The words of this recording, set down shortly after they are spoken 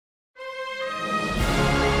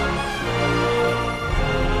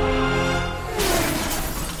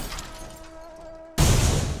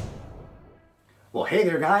Hey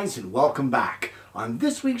there guys, and welcome back. On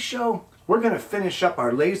this week's show, we're going to finish up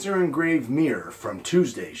our laser engraved mirror from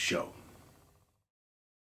Tuesday's show.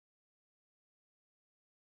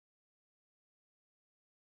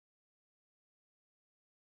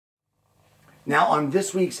 Now on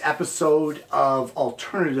this week's episode of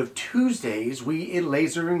Alternative Tuesdays, we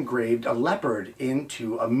laser engraved a leopard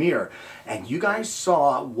into a mirror. And you guys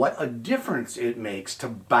saw what a difference it makes to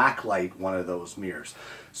backlight one of those mirrors.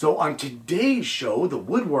 So on today's show, the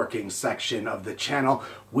woodworking section of the channel,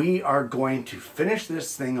 we are going to finish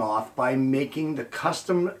this thing off by making the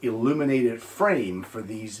custom illuminated frame for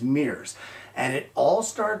these mirrors. And it all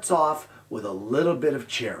starts off with a little bit of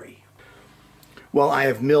cherry. Well, I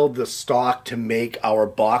have milled the stock to make our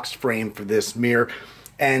box frame for this mirror,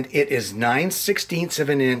 and it is 9/16 of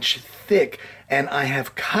an inch thick, and I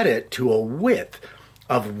have cut it to a width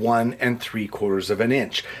of 1 3/4 of an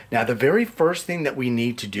inch. Now, the very first thing that we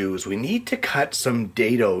need to do is we need to cut some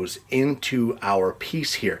dados into our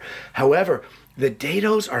piece here. However, the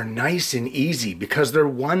dados are nice and easy because they're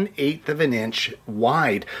 1/8 of an inch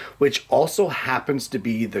wide, which also happens to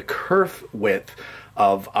be the kerf width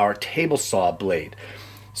of our table saw blade.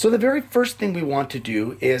 So the very first thing we want to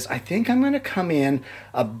do is, I think I'm going to come in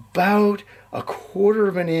about 1/4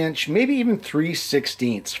 of an inch, maybe even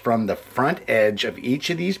 3/16 from the front edge of each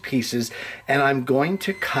of these pieces, and I'm going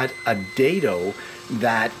to cut a dado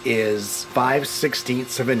that is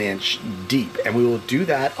 5/16 of an inch deep, and we will do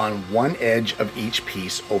that on one edge of each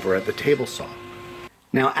piece over at the table saw.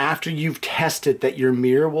 Now, after you've tested that your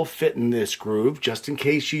mirror will fit in this groove, just in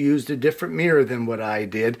case you used a different mirror than what I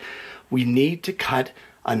did, we need to cut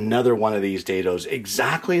another one of these dados,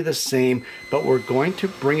 exactly the same, but we're going to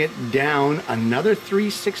bring it down another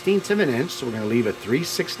 3/16 of an inch. So we're going to leave a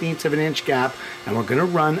 3/16 of an inch gap, and we're going to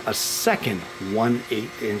run a second 1/8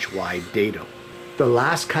 inch wide dado. The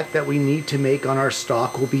last cut that we need to make on our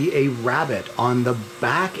stock will be a rabbet on the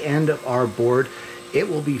back end of our board. It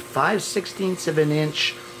will be 5/16 of an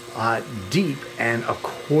inch deep and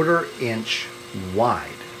 1/4 inch wide.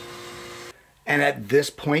 And at this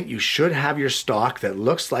point, you should have your stock that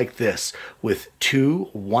looks like this, with two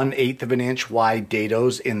 1/8 of an inch wide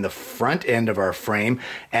dados in the front end of our frame,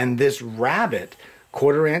 and this rabbet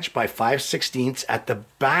 1/4 inch by 5/16 at the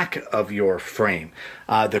back of your frame.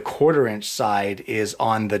 The 1/4 inch side is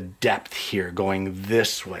on the depth here, going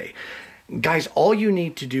this way. Guys, all you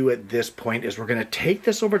need to do at this point is we're going to take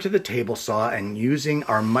this over to the table saw, and using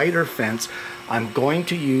our miter fence, I'm going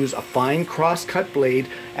to use a fine cross-cut blade,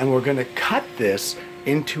 and we're going to cut this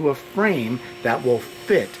into a frame that will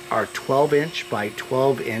fit our 12 inch by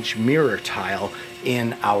 12 inch mirror tile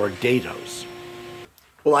in our dados.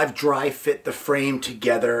 Well, I've dry fit the frame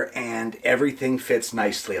together and everything fits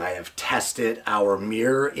nicely. I have tested our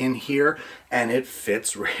mirror in here and it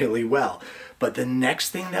fits really well. But the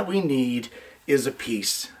next thing that we need is a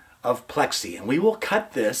piece of plexi, and we will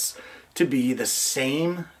cut this to be the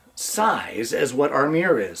same size as what our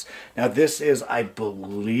mirror is. Now this is, I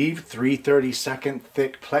believe, 3/32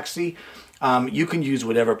 thick plexi. You can use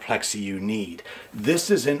whatever plexi you need.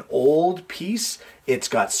 This is an old piece. It's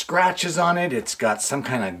got scratches on it. It's got some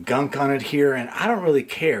kind of gunk on it here, and I don't really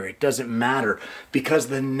care. It doesn't matter, because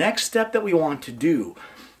the next step that we want to do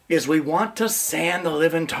is we want to sand the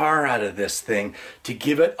living tar out of this thing to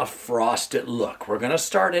give it a frosted look. We're going to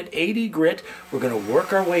start at 80 grit. We're going to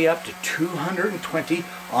work our way up to 220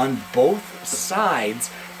 on both sides,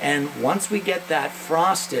 and once we get that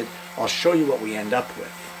frosted, I'll show you what we end up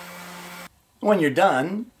with. When you're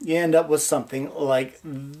done, you end up with something like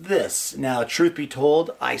this. Now, truth be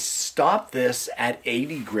told, I stopped this at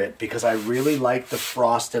 80 grit because I really liked the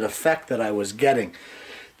frosted effect that I was getting.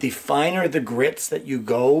 The finer the grits that you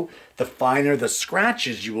go, the finer the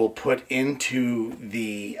scratches you will put into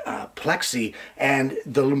the plexi, and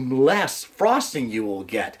the less frosting you will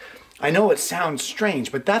get. I know it sounds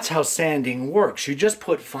strange, but that's how sanding works. You just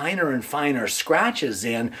put finer and finer scratches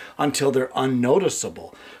in until they're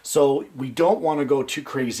unnoticeable. So we don't want to go too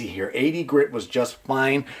crazy here. 80 grit was just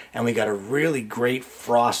fine, and we got a really great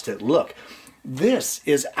frosted look. This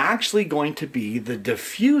is actually going to be the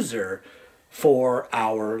diffuser for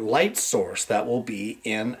our light source that will be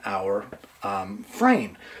in our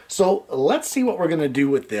frame. So let's see what we're going to do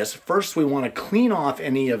with this. First, we want to clean off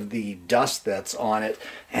any of the dust that's on it,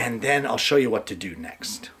 and then I'll show you what to do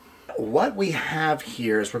next. What we have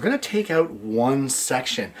here is we're going to take out one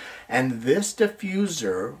section, and this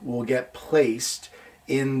diffuser will get placed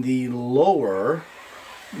in the lower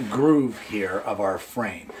groove here of our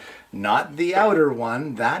frame. Not the outer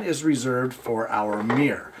one, that is reserved for our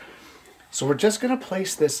mirror. So we're just going to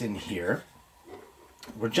place this in here,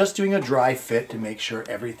 we're just doing a dry fit to make sure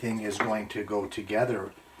everything is going to go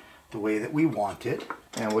together the way that we want it.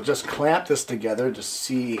 And we'll just clamp this together to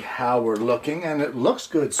see how we're looking, and it looks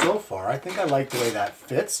good so far. I think I like the way that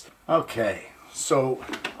fits. Okay, so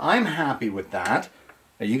I'm happy with that.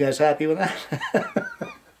 Are you guys happy with that?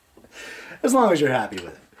 As long as you're happy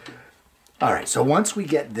with it. All right, so once we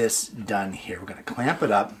get this done here, we're gonna clamp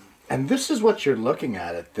it up, and this is what you're looking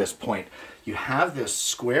at this point. You have this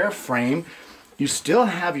square frame. You still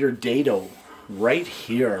have your dado right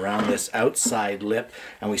here around this outside lip,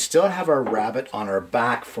 and we still have our rabbit on our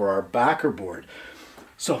back for our backer board.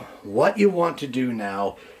 So what you want to do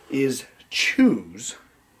now is choose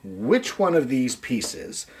which one of these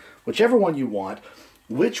pieces, whichever one you want,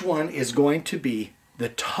 which one is going to be the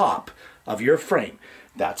top of your frame.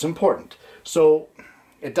 That's important. So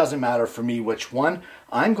it doesn't matter for me which one.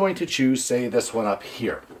 I'm going to choose, say, this one up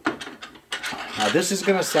here. Now this is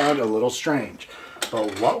going to sound a little strange,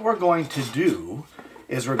 but what we're going to do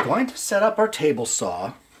is we're going to set up our table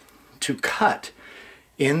saw to cut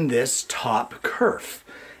in this top kerf.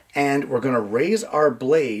 And we're going to raise our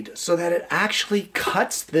blade so that it actually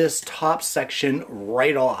cuts this top section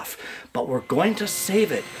right off. But we're going to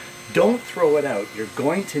save it. Don't throw it out. You're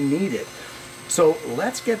going to need it. So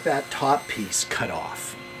let's get that top piece cut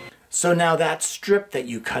off. So now that strip that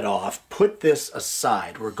you cut off, put this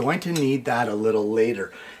aside. We're going to need that a little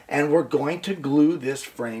later. And we're going to glue this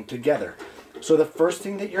frame together. So the first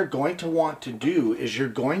thing that you're going to want to do is you're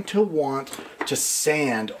going to want to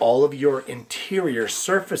sand all of your interior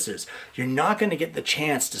surfaces. You're not going to get the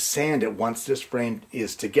chance to sand it once this frame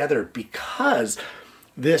is together, because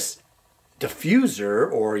this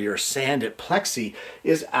diffuser or your sanded plexi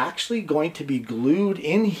is actually going to be glued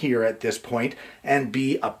in here at this point and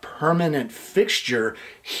be a permanent fixture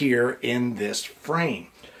here in this frame.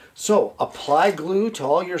 So apply glue to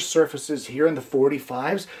all your surfaces here in the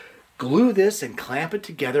 45s, glue this and clamp it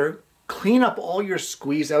together, clean up all your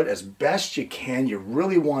squeeze out as best you can. You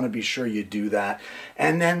really want to be sure you do that,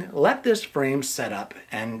 and then let this frame set up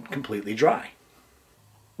and completely dry.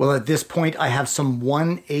 Well, at this point, I have some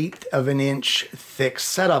 1/8 of an inch thick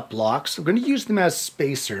setup blocks. I'm going to use them as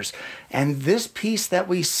spacers. And this piece that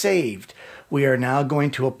we saved, we are now going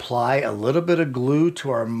to apply a little bit of glue to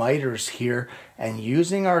our miters here. And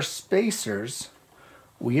using our spacers,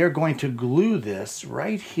 we are going to glue this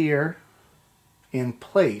right here in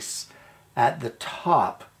place at the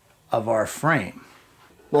top of our frame.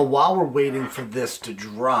 Well, while we're waiting for this to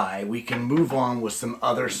dry, we can move on with some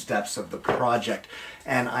other steps of the project.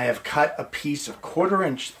 And I have cut a piece of 1/4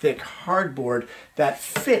 inch thick hardboard that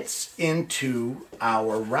fits into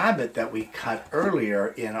our rabbet that we cut earlier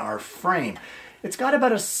in our frame. It's got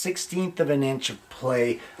about a 1/16 of an inch of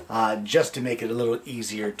play just to make it a little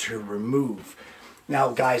easier to remove. Now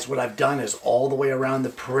guys, what I've done is all the way around the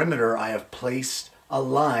perimeter I have placed a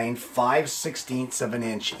line 5/16 of an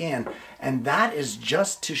inch in, and that is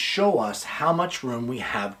just to show us how much room we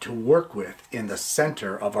have to work with in the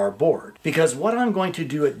center of our board. Because what I'm going to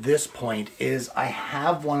do at this point is I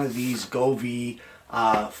have one of these Govee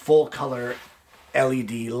full color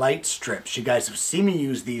LED light strips. You guys have seen me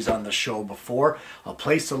use these on the show before. I'll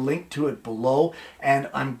place a link to it below, and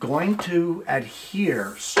I'm going to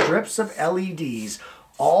adhere strips of LEDs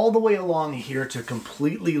all the way along here to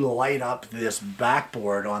completely light up this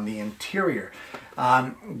backboard on the interior.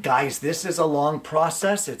 Guys, this is a long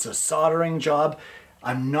process. It's a soldering job.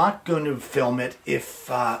 I'm not going to film it.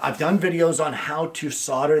 If I've done videos on how to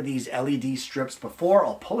solder these LED strips before.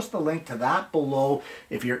 I'll post the link to that below.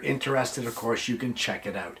 If you're interested, of course, you can check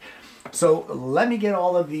it out. So let me get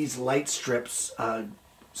all of these light strips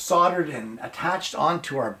soldered and attached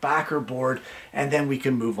onto our backer board, and then we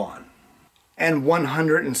can move on. And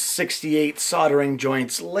 168 soldering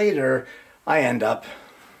joints later, I end up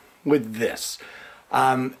with this.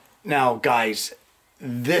 Now guys,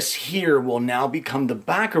 this here will now become the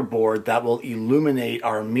backer board that will illuminate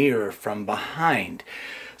our mirror from behind.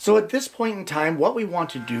 So at this point in time, what we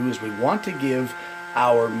want to do is we want to give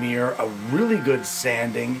our mirror a really good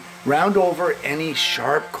sanding, round over any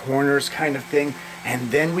sharp corners kind of thing,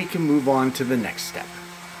 and then we can move on to the next step.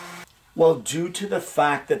 Well, due to the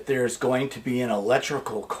fact that there's going to be an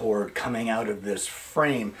electrical cord coming out of this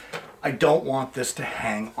frame, I don't want this to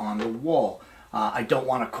hang on the wall. I don't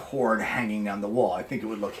want a cord hanging down the wall. I think it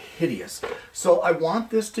would look hideous. So I want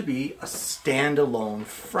this to be a standalone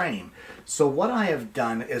frame. So what I have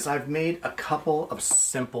done is I've made a couple of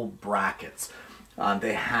simple brackets.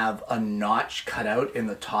 They have a notch cut out in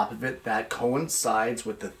the top of it that coincides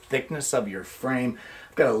with the thickness of your frame.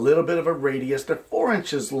 I've got a little bit of a radius. They're 4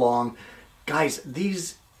 inches long. Guys,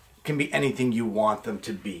 these can be anything you want them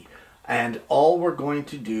to be. And all we're going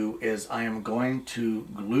to do is I am going to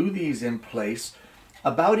glue these in place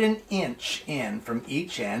about an inch in from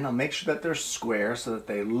each end. I'll make sure that they're square so that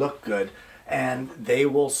they look good, and they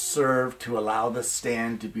will serve to allow the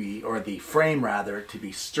stand to be, or the frame rather, to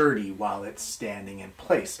be sturdy while it's standing in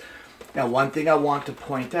place. Now, one thing I want to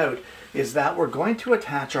point out is that we're going to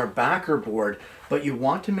attach our backer board, but you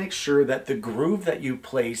want to make sure that the groove that you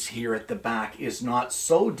place here at the back is not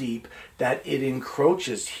so deep that it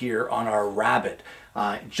encroaches here on our rabbet.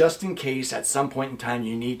 Just in case at some point in time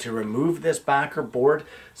you need to remove this backer board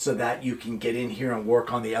so that you can get in here and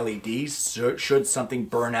work on the LEDs. So should something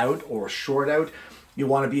burn out or short out, you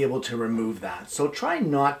want to be able to remove that. So try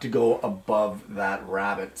not to go above that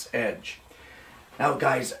rabbet's edge. Now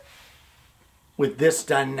guys, with this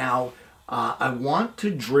done now, I want to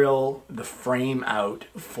drill the frame out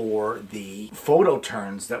for the photo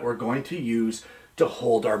turns that we're going to use to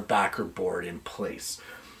hold our backer board in place.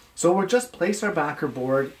 So we'll just place our backer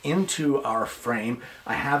board into our frame.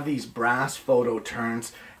 I have these brass photo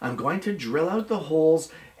turns. I'm going to drill out the holes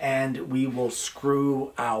and we will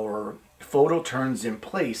screw our photo turns in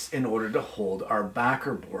place in order to hold our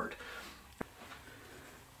backer board.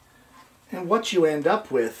 And what you end up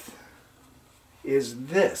with is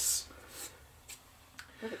this.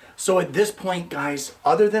 So at this point, guys,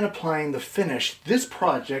 other than applying the finish, this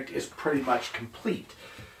project is pretty much complete.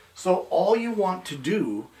 So all you want to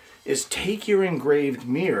do is take your engraved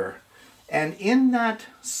mirror, and in that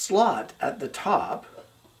slot at the top,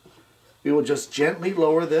 we will just gently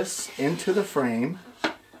lower this into the frame,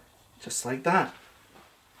 just like that.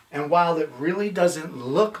 And while it really doesn't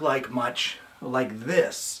look like much like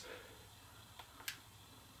this,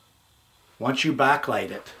 once you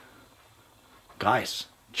backlight it, guys,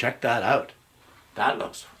 check that out. That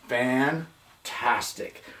looks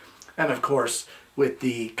fantastic. And of course, with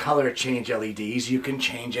the color change LEDs, you can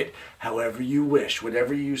change it however you wish,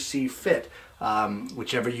 whatever you see fit,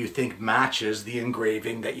 whichever you think matches the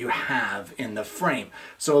engraving that you have in the frame.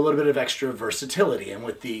 So a little bit of extra versatility. And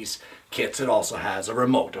with these kits, it also has a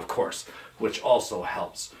remote, of course, which also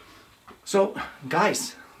helps. So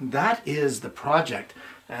guys, that is the project.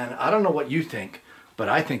 And I don't know what you think, but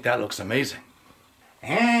I think that looks amazing.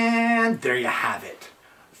 And there you have it.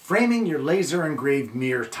 Framing your laser engraved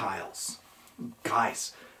mirror tiles.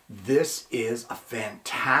 Guys, this is a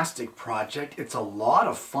fantastic project. It's a lot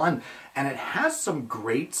of fun and it has some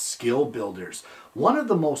great skill builders. One of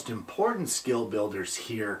the most important skill builders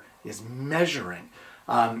here is measuring.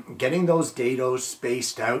 Getting those dados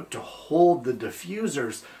spaced out to hold the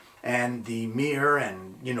diffusers and the mirror,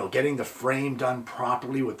 and getting the frame done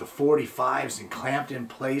properly with the 45s and clamped in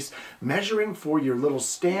place, measuring for your little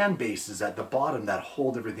stand bases at the bottom that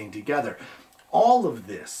hold everything together. All of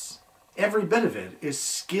this, every bit of it, is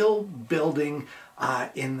skill building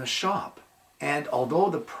in the shop. And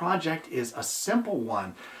although the project is a simple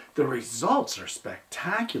one, the results are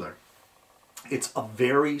spectacular. It's a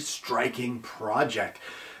very striking project.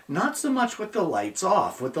 Not so much with the lights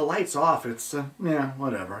off. With the lights off, it's, yeah,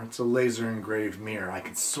 whatever. It's a laser engraved mirror. I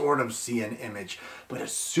can sort of see an image. But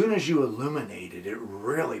as soon as you illuminate it, it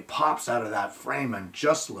really pops out of that frame and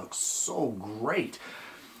just looks so great.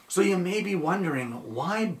 So you may be wondering,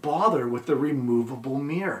 why bother with the removable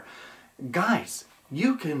mirror? Guys,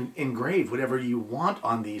 you can engrave whatever you want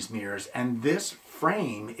on these mirrors, and this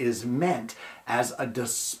frame is meant as a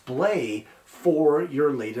display for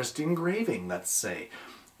your latest engraving, let's say.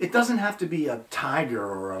 It doesn't have to be a tiger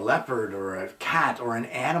or a leopard or a cat or an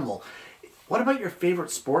animal. What about your favorite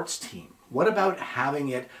sports team? What about having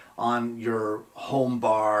it on your home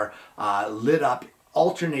bar, lit up,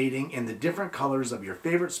 alternating in the different colors of your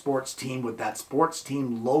favorite sports team with that sports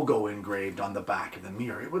team logo engraved on the back of the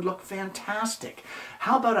mirror? It would look fantastic.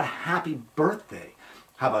 How about a happy birthday?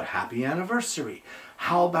 How about happy anniversary?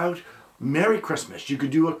 How about Merry Christmas? You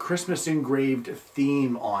could do a Christmas engraved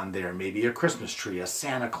theme on there, maybe a Christmas tree, a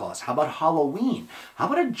Santa Claus. How about Halloween? How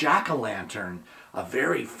about a jack-o'-lantern, a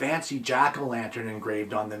very fancy jack-o'-lantern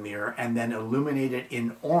engraved on the mirror and then illuminated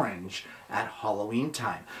in orange at Halloween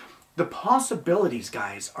time? The possibilities,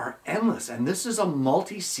 guys, are endless, and this is a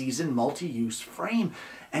multi-season, multi-use frame,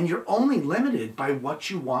 and you're only limited by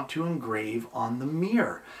what you want to engrave on the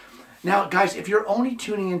mirror. Now, guys, if you're only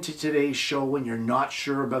tuning into today's show and you're not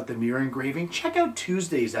sure about the mirror engraving, check out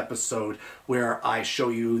Tuesday's episode where I show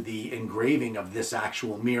you the engraving of this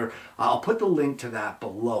actual mirror. I'll put the link to that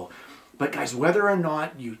below. But guys, whether or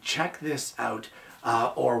not you check this out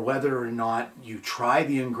or whether or not you try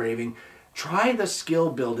the engraving, try the skill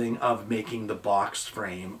building of making the box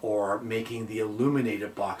frame or making the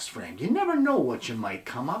illuminated box frame. You never know what you might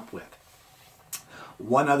come up with.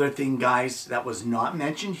 One other thing, guys, that was not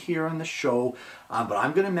mentioned here on the show, but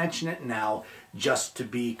I'm going to mention it now just to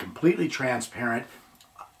be completely transparent.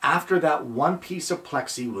 After that one piece of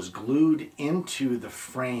plexi was glued into the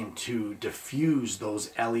frame to diffuse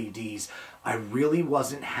those LEDs, I really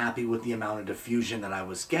wasn't happy with the amount of diffusion that I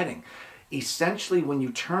was getting. Essentially, when you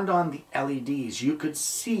turned on the LEDs, you could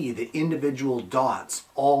see the individual dots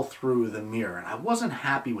all through the mirror, and I wasn't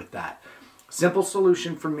happy with that. Simple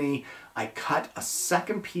solution for me, I cut a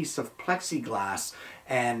second piece of plexiglass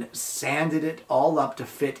and sanded it all up to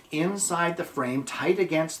fit inside the frame, tight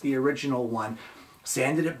against the original one,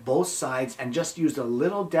 sanded it both sides, and just used a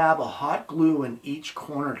little dab of hot glue in each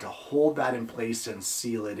corner to hold that in place and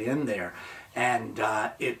seal it in there. And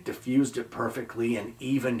it diffused it perfectly and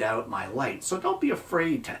evened out my light. So don't be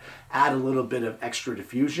afraid to add a little bit of extra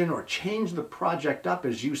diffusion or change the project up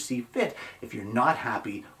as you see fit if you're not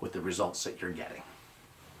happy with the results that you're getting.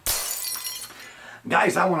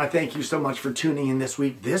 Guys, I want to thank you so much for tuning in this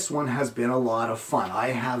week. This one has been a lot of fun. I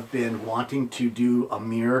have been wanting to do a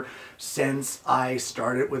mirror since I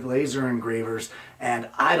started with laser engravers, and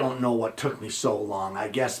I don't know what took me so long. I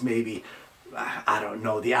guess maybe, I don't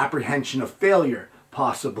know, the apprehension of failure,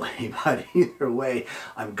 possibly. But either way,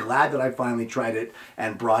 I'm glad that I finally tried it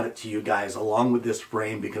and brought it to you guys along with this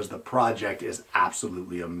frame, because the project is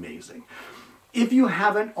absolutely amazing. If you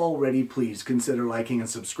haven't already, please consider liking and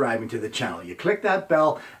subscribing to the channel. You click that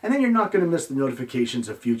bell, and then you're not going to miss the notifications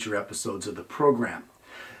of future episodes of the program.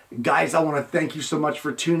 Guys, I want to thank you so much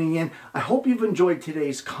for tuning in. I hope you've enjoyed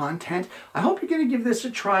today's content. I hope you're going to give this a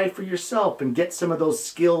try for yourself and get some of those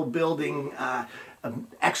skill building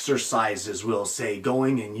exercises, we'll say,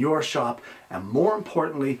 going in your shop. And more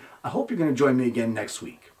importantly, I hope you're going to join me again next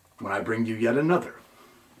week when I bring you yet another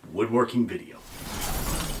woodworking video.